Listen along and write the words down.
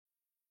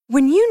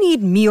When you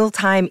need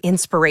mealtime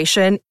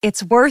inspiration,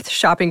 it's worth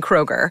shopping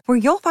Kroger, where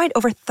you'll find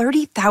over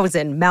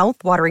 30,000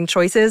 mouth-watering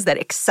choices that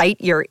excite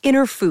your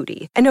inner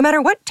foodie. And no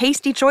matter what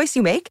tasty choice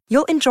you make,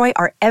 you'll enjoy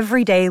our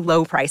everyday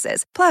low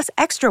prices, plus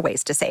extra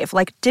ways to save,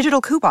 like digital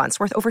coupons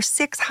worth over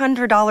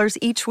 $600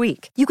 each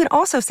week. You can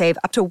also save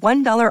up to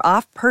 $1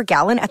 off per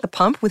gallon at the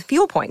pump with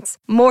fuel points.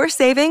 More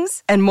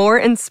savings and more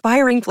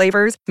inspiring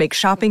flavors make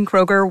shopping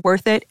Kroger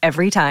worth it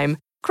every time.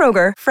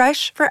 Kroger,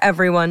 fresh for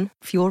everyone.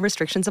 Fuel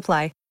restrictions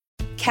apply.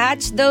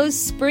 Catch those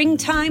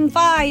springtime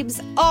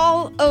vibes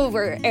all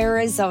over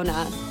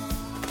Arizona.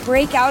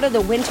 Break out of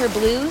the winter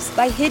blues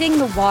by hitting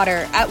the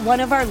water at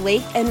one of our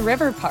lake and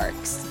river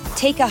parks.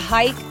 Take a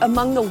hike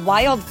among the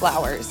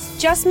wildflowers.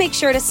 Just make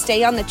sure to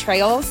stay on the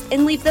trails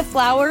and leave the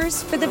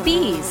flowers for the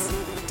bees.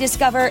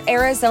 Discover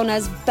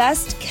Arizona's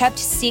best-kept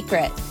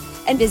secret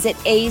and visit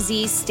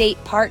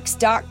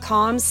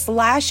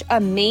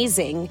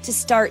azstateparks.com/amazing to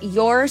start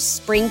your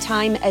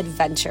springtime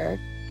adventure.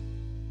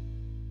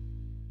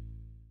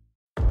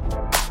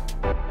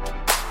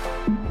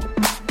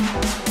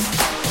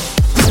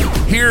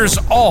 Here's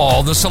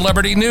all the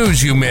celebrity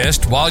news you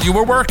missed while you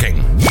were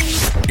working.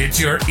 It's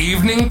your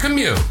evening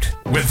commute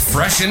with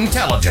fresh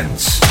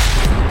intelligence.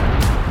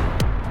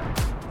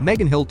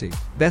 Megan Hilty,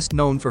 best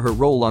known for her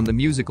role on the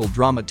musical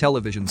drama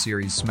television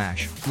series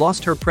Smash,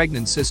 lost her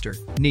pregnant sister,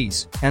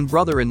 niece, and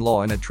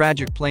brother-in-law in a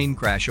tragic plane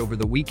crash over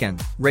the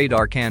weekend,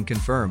 Radar can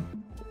confirm.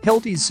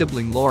 Hilty's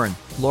sibling Lauren,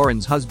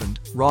 Lauren's husband,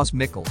 Ross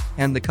Mickle,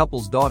 and the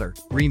couple's daughter,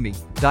 Remy,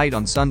 died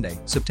on Sunday,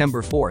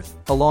 September 4th,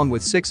 along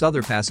with 6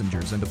 other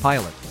passengers and a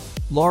pilot.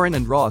 Lauren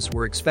and Ross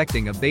were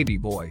expecting a baby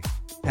boy.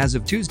 As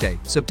of Tuesday,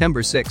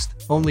 September 6th,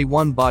 only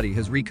one body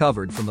has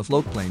recovered from the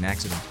floatplane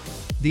accident.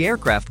 The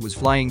aircraft was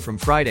flying from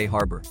Friday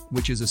Harbor,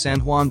 which is a San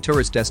Juan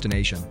tourist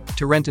destination,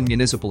 to Renton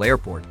Municipal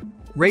Airport.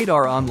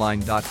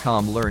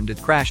 RadarOnline.com learned it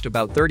crashed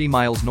about 30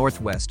 miles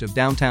northwest of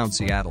downtown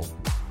Seattle.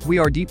 We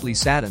are deeply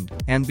saddened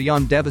and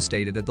beyond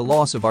devastated at the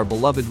loss of our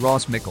beloved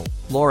Ross Mickle,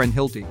 Lauren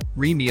Hilty,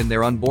 Remy and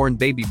their unborn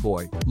baby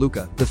boy,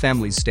 Luca, the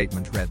family's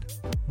statement read.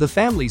 The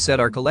family said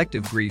our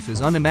collective grief is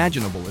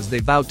unimaginable as they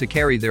vowed to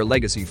carry their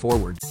legacy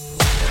forward.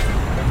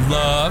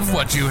 Love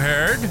what you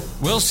heard?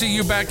 We'll see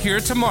you back here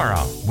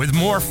tomorrow with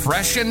more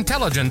fresh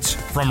intelligence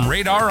from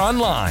Radar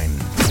Online.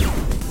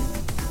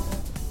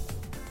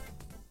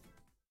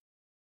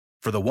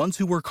 For the ones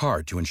who work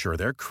hard to ensure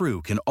their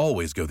crew can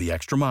always go the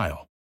extra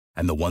mile,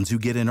 and the ones who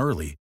get in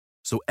early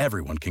so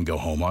everyone can go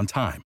home on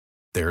time,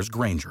 there's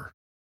Grainger,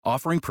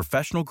 offering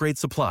professional-grade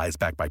supplies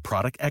backed by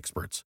product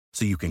experts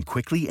so you can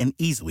quickly and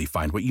easily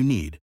find what you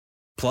need.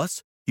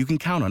 Plus, you can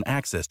count on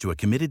access to a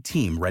committed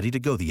team ready to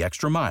go the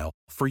extra mile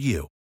for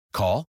you.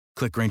 Call,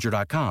 click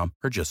Grainger.com,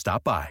 or just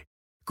stop by.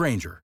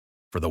 Grainger,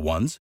 for the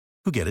ones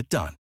who get it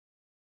done.